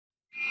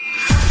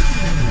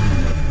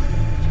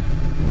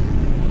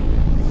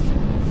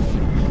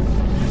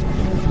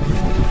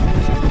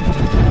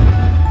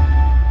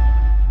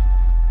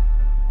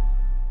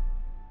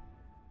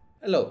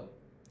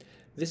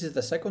This is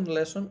the second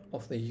lesson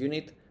of the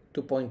Unit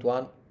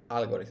 2.1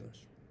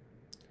 Algorithms.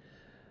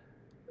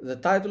 The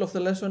title of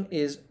the lesson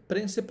is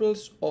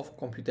Principles of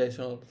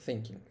Computational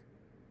Thinking.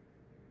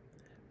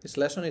 This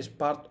lesson is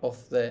part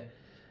of the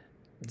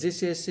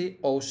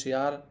GCSE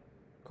OCR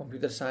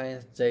Computer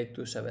Science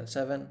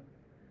J277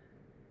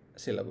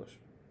 syllabus.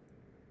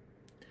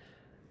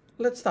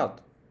 Let's start.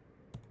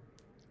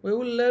 We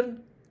will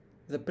learn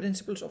the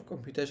principles of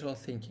computational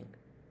thinking,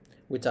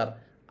 which are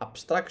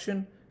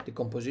abstraction,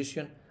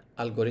 decomposition,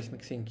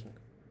 algorithmic thinking.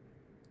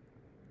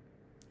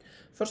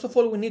 First of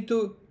all, we need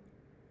to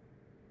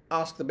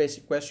ask the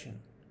basic question: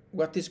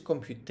 what is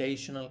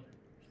computational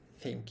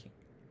thinking?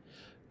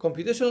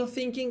 Computational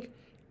thinking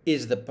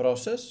is the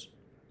process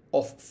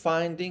of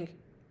finding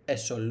a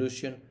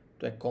solution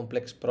to a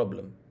complex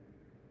problem.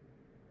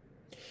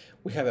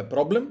 We have a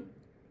problem.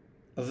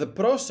 The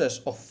process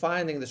of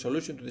finding the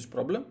solution to this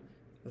problem,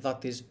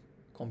 that is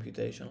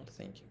computational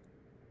thinking.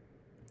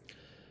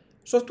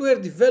 Software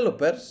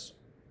developers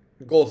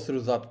go through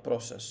that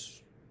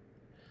process,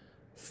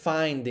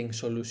 finding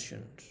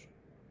solutions,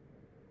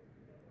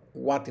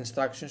 what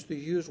instructions to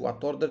use,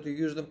 what order to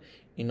use them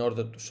in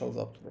order to solve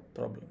that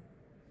problem.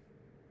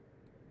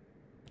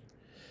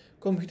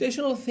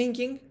 Computational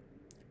thinking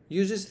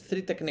uses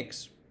three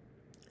techniques: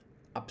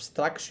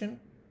 abstraction,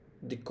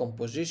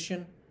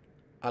 decomposition,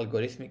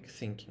 algorithmic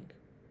thinking.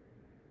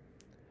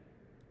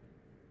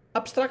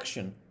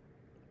 Abstraction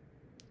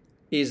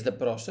is the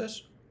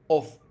process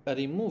of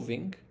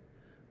removing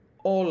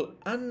all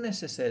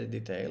unnecessary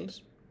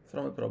details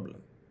from a problem.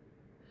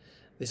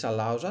 This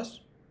allows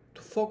us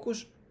to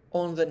focus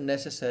on the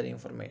necessary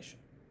information.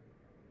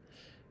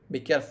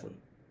 Be careful.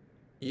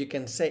 You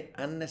can say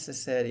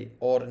unnecessary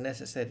or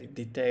necessary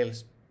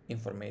details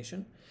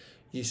information.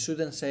 You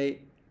shouldn't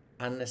say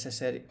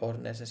unnecessary or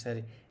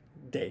necessary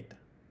data.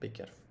 Be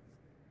careful.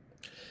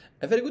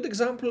 A very good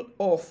example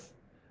of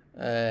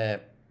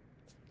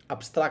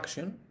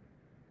abstraction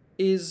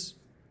is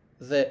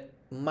the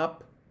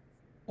map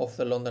of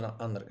the London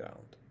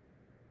Underground.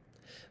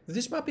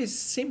 This map is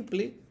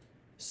simply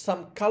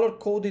some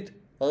color-coded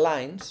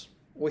lines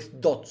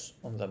with dots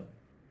on them.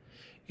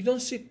 You don't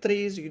see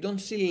trees, you don't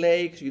see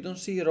lakes, you don't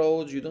see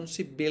roads, you don't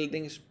see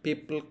buildings,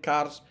 people,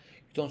 cars,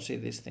 you don't see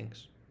these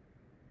things.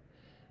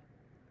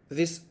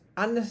 This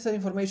unnecessary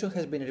information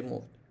has been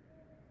removed.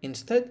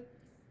 Instead,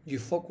 you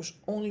focus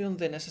only on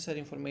the necessary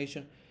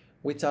information,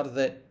 which are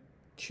the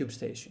tube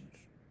stations.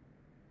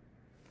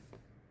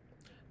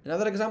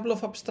 Another example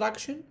of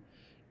abstraction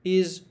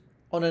is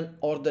on an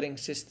ordering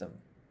system.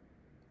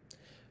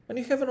 When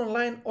you have an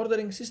online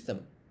ordering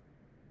system,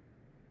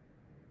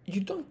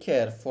 you don't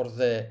care for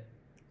the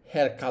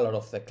hair color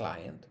of the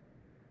client,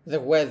 the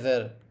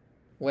weather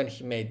when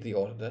he made the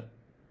order,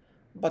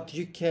 but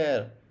you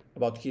care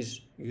about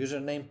his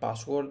username,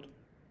 password,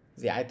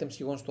 the items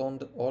he wants to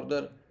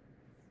order,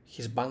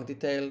 his bank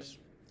details.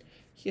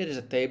 Here is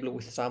a table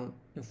with some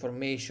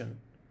information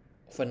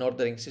of an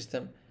ordering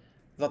system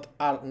that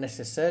are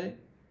necessary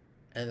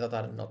and that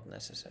are not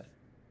necessary.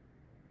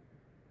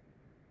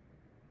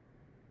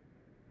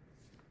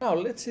 Now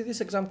let's see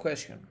this exam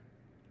question.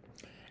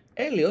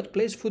 Elliot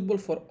plays football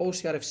for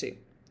OCRFC.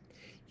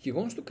 He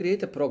wants to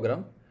create a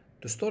program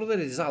to store the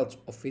results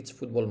of each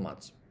football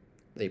match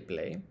they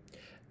play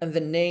and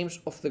the names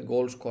of the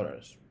goal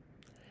scorers.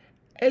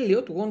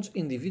 Elliot wants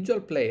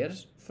individual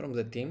players from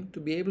the team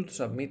to be able to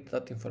submit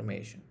that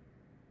information.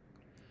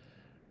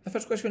 The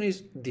first question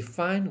is: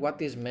 define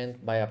what is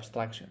meant by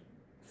abstraction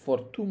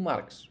for 2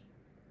 marks.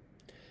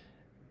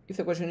 If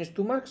the question is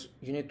 2 marks,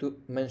 you need to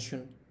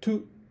mention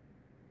 2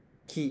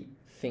 key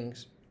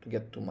things to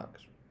get 2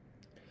 marks.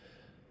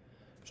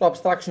 So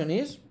abstraction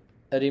is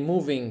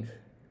removing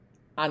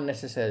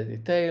unnecessary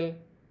detail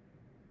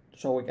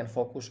so we can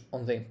focus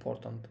on the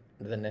important,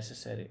 the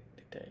necessary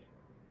detail.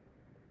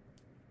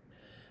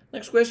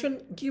 Next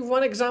question, give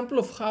one example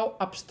of how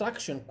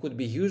abstraction could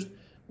be used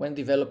when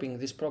developing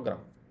this program.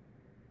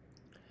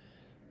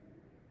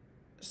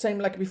 Same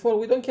like before,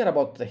 we don't care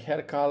about the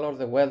hair color,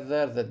 the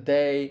weather, the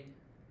day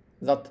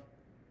that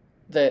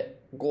the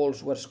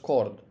goals were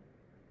scored,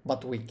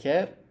 but we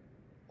care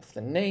of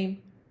the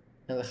name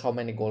and how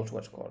many goals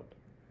were scored.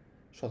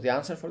 So the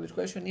answer for this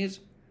question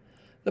is: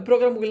 the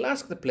program will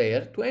ask the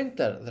player to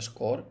enter the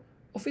score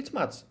of each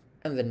match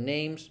and the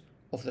names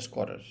of the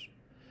scorers.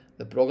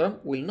 The program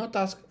will not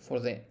ask for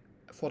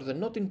the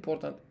not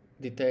important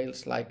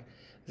details like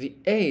the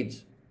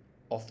age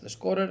of the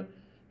scorer,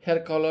 hair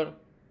color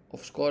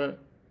of scorer,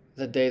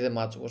 the day the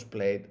match was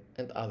played,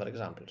 and other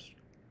examples.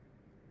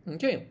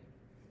 Okay,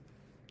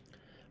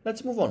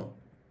 let's move on.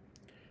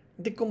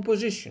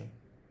 Decomposition.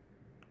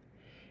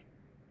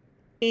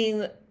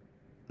 In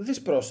this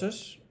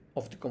process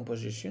of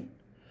decomposition,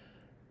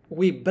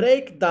 we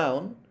break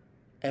down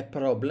a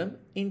problem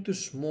into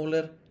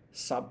smaller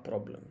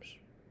sub-problems.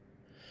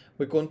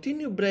 We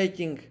continue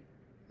breaking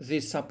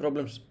these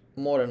sub-problems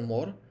more and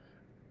more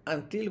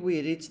until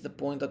we reach the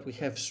point that we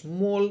have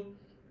small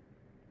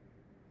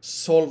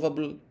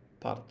solvable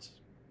parts.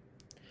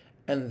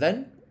 And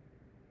then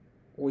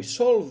we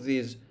solve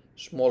these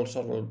small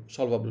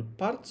solvable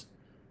parts,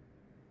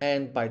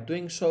 and by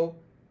doing so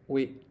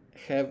we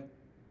have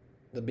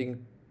the big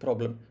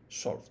problem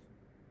solved.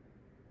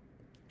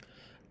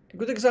 A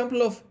good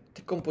example of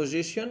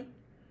decomposition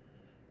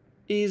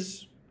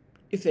is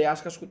if they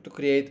ask us to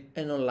create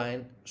an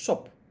online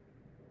shop.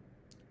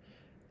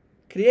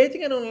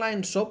 Creating an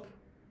online shop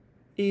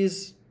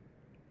is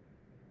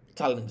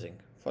challenging.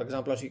 For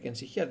example, as you can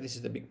see here, this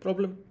is the big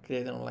problem,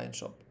 create an online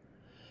shop.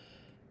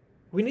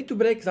 We need to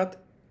break that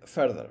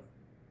further.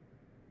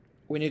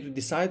 We need to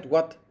decide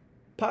what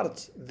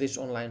parts this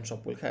online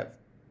shop will have.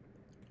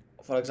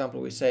 For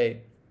example, we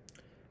say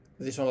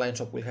this online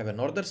shop will have an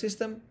order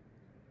system,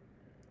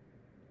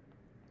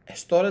 a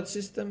storage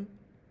system,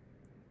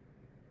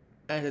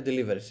 and a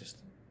delivery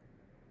system.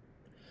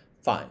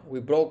 Fine, we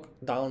broke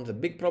down the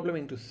big problem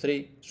into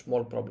 3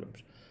 small problems.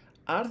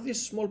 Are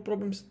these small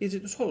problems easy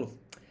to solve?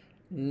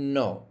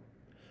 No.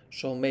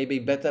 So maybe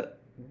better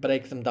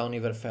break them down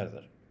even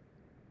further.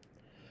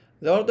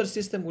 The order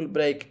system will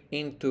break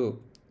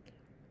into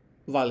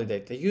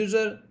validate the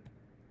user,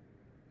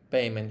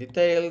 payment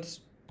details,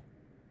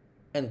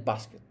 and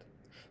basket.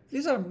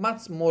 These are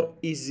much more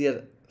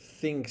easier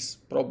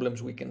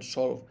problems we can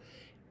solve,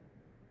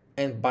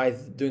 and by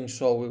doing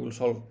so we will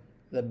solve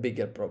the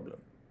bigger problem.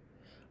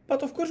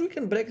 But of course we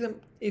can break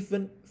them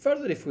even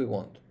further if we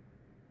want.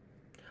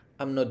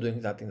 I'm not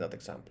doing that in that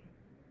example.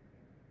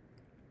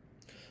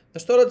 The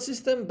storage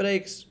system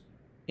breaks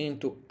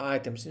into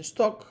items in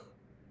stock,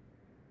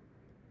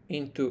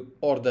 into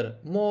order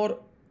more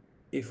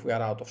if we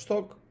are out of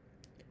stock,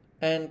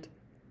 and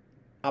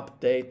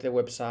update the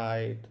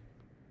website.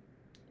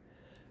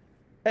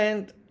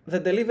 And the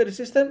delivery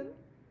system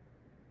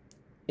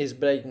is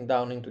breaking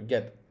down into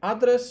get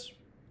address,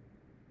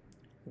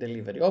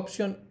 delivery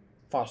option,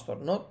 fast or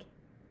not,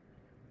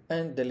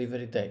 and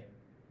delivery day.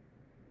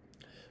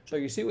 So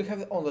you see we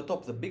have on the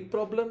top the big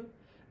problem,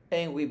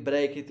 and we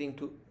break it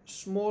into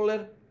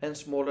smaller and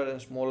smaller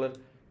and smaller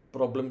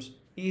problems,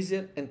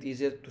 easier and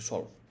easier to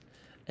solve.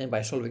 And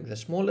by solving the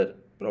smaller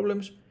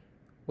problems,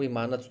 we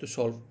manage to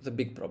solve the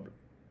big problem.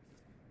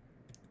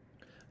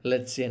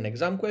 Let's see an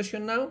exam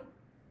question now.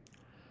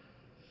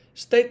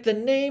 State the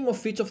name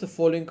of each of the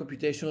following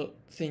computational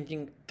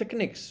thinking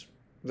techniques.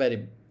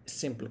 Very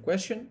simple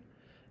question.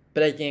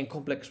 Breaking a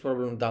complex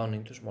problem down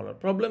into smaller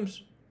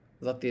problems.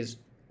 That is,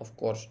 of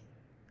course,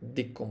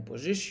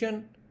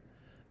 decomposition.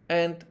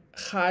 And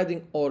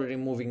hiding or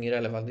removing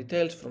irrelevant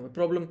details from a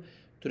problem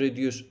to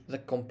reduce the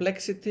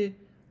complexity.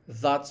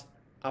 That's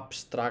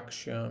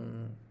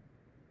abstraction.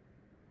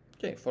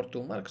 Okay, for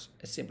 2 marks,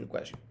 a simple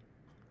question.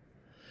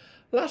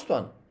 Last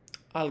one,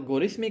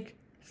 algorithmic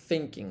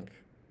thinking.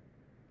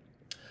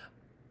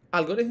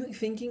 Algorithmic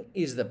thinking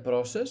is the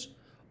process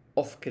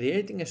of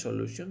creating a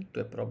solution to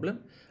a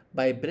problem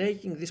by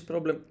breaking this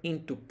problem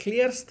into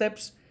clear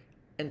steps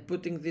and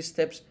putting these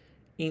steps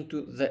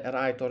into the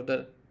right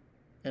order,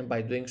 and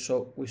by doing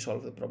so we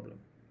solve the problem.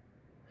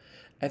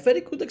 A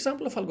very good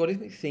example of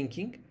algorithmic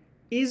thinking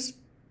is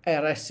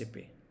a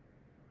recipe.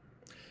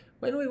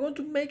 When we want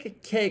to make a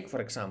cake,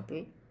 for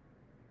example,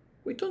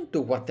 we don't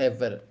do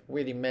whatever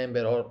we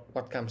remember or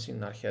what comes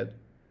in our head.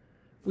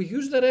 We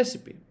use the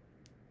recipe.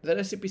 The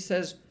recipe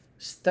says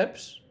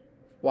steps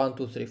 1,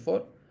 2, 3,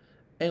 4,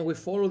 and we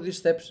follow these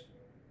steps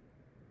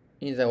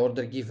in the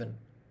order given.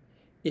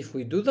 If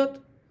we do that,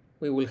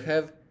 we will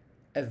have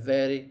a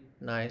very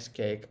nice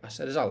cake as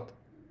a result.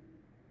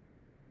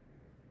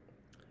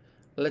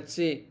 Let's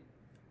see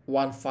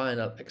one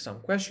final exam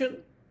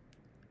question.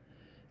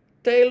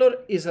 Taylor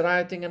is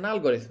writing an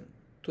algorithm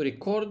to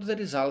record the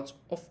results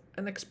of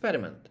an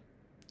experiment.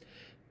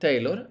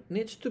 Taylor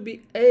needs to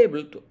be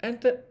able to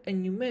enter a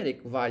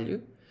numeric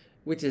value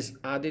which is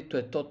added to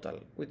a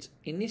total which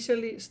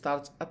initially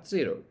starts at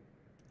 0.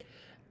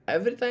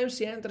 Every time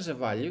she enters a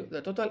value,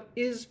 the total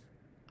is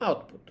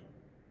output.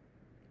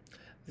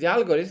 The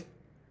algorithm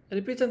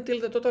repeats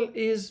until the total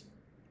is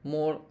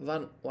more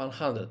than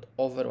 100,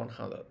 over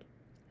 100.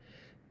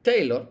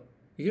 Taylor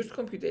used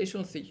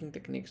computational thinking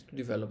techniques to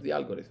develop the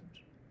algorithms.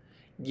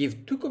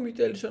 Give 2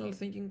 computational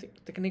thinking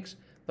techniques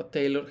that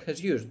Taylor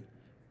has used,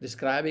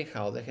 describing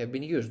how they have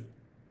been used.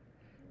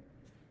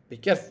 Be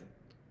careful,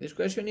 this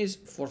question is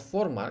for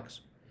 4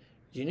 marks.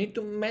 You need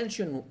to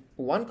mention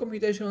one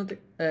computational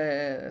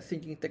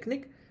thinking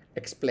technique,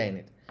 explain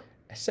it.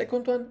 A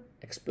second one,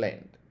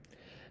 explain it.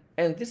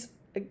 And this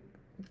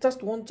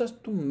just wants us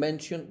to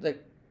mention the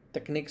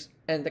techniques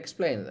and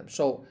explain them.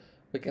 So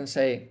we can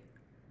say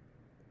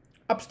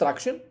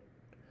abstraction,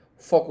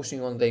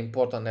 focusing on the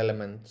important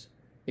elements,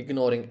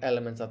 ignoring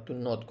elements that do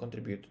not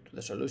contribute to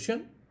the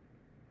solution.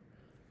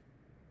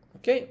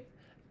 Okay,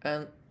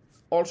 and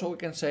also we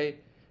can say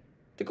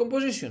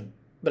decomposition,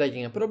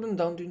 breaking a problem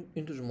down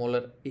into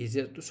smaller,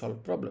 easier to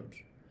solve problems.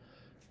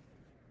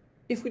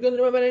 If we don't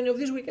remember any of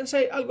this, we can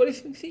say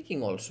algorithmic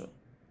thinking also,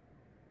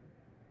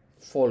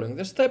 following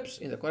the steps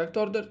in the correct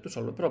order to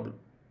solve a problem.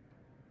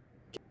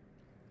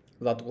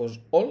 That was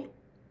all.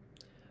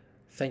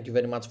 Thank you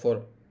very much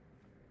for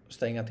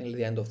staying until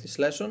the end of this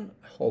lesson.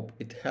 I hope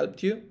it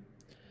helped you.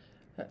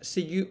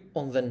 See you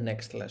on the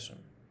next lesson.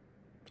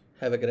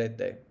 Have a great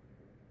day.